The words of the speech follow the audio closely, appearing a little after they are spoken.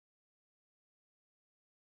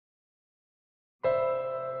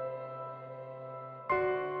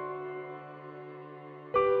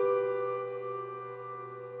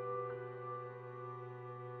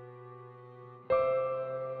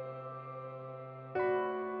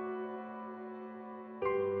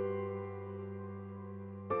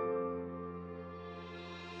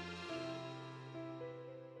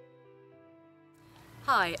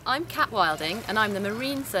Hi, I'm Kat Wilding and I'm the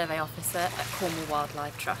Marine Survey Officer at Cornwall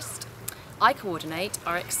Wildlife Trust. I coordinate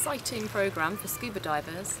our exciting programme for scuba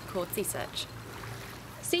divers called Seasearch.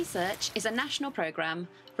 Seasearch is a national programme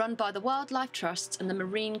run by the Wildlife Trust and the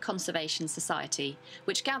Marine Conservation Society,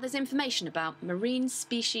 which gathers information about marine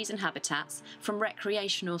species and habitats from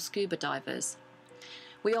recreational scuba divers.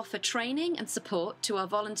 We offer training and support to our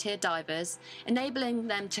volunteer divers, enabling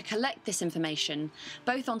them to collect this information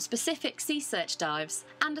both on specific Seasearch dives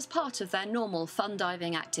and as part of their normal fun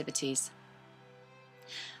diving activities.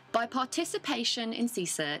 By participation in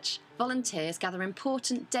Seasearch, volunteers gather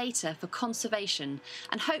important data for conservation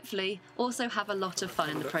and hopefully also have a lot of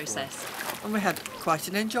fun in the process. And we had quite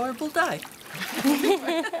an enjoyable day.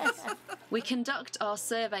 We conduct our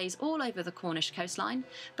surveys all over the Cornish coastline,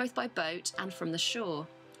 both by boat and from the shore.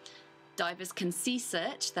 Divers can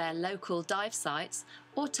Seasearch their local dive sites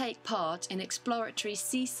or take part in exploratory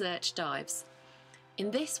Seasearch dives.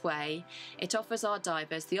 In this way, it offers our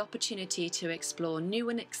divers the opportunity to explore new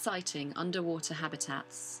and exciting underwater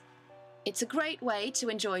habitats. It's a great way to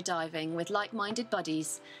enjoy diving with like-minded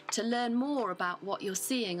buddies, to learn more about what you're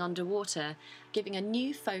seeing underwater, giving a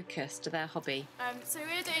new focus to their hobby. So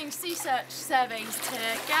we're doing Seasearch surveys to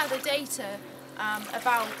gather data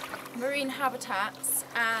about marine habitats,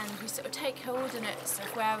 and we sort of take coordinates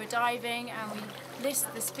of where we're diving and we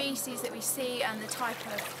list the species that we see and the type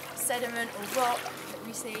of sediment or rock that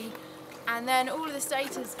we see, and then all of this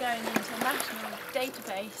data is going into a national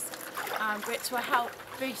database which will help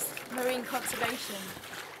boost marine conservation.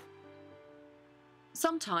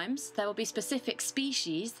 Sometimes there will be specific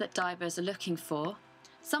species that divers are looking for.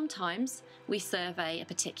 Sometimes we survey a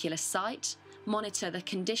particular site, monitor the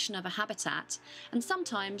condition of a habitat, and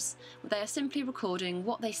sometimes they are simply recording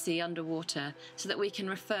what they see underwater so that we can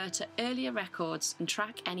refer to earlier records and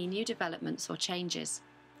track any new developments or changes.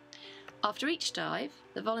 After each dive,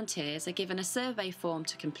 the volunteers are given a survey form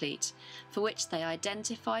to complete, for which they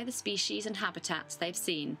identify the species and habitats they've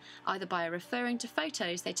seen, either by referring to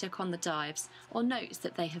photos they took on the dives or notes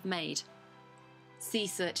that they have made.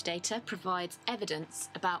 Seasearch data provides evidence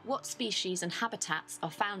about what species and habitats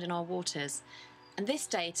are found in our waters, and this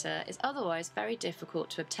data is otherwise very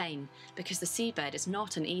difficult to obtain because the seabed is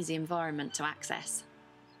not an easy environment to access.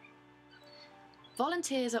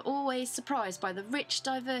 Volunteers are always surprised by the rich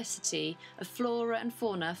diversity of flora and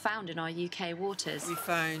fauna found in our UK waters. We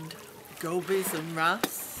found gobies and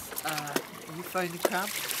wrasse. You found a crab?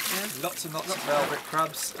 Yeah? Lots and lots of velvet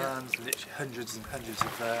crabs and literally hundreds and hundreds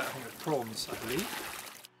of prawns, I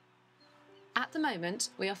believe. At the moment,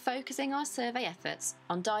 we are focusing our survey efforts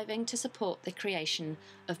on diving to support the creation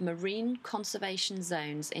of marine conservation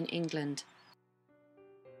zones in England.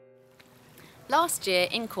 Last year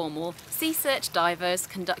in Cornwall, Seasearch divers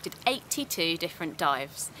conducted 82 different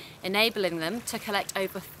dives, enabling them to collect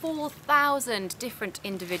over 4,000 different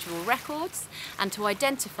individual records and to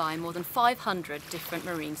identify more than 500 different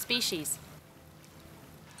marine species.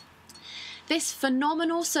 This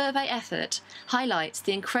phenomenal survey effort highlights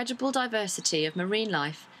the incredible diversity of marine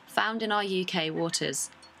life found in our UK waters.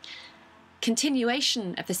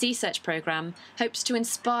 Continuation of the Seasearch programme hopes to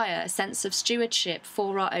inspire a sense of stewardship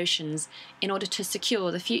for our oceans in order to secure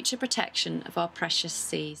the future protection of our precious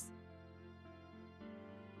seas.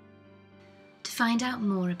 To find out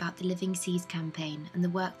more about the Living Seas campaign and the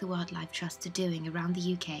work the Wildlife Trust are doing around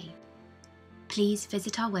the UK, please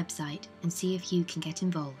visit our website and see if you can get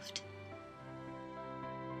involved.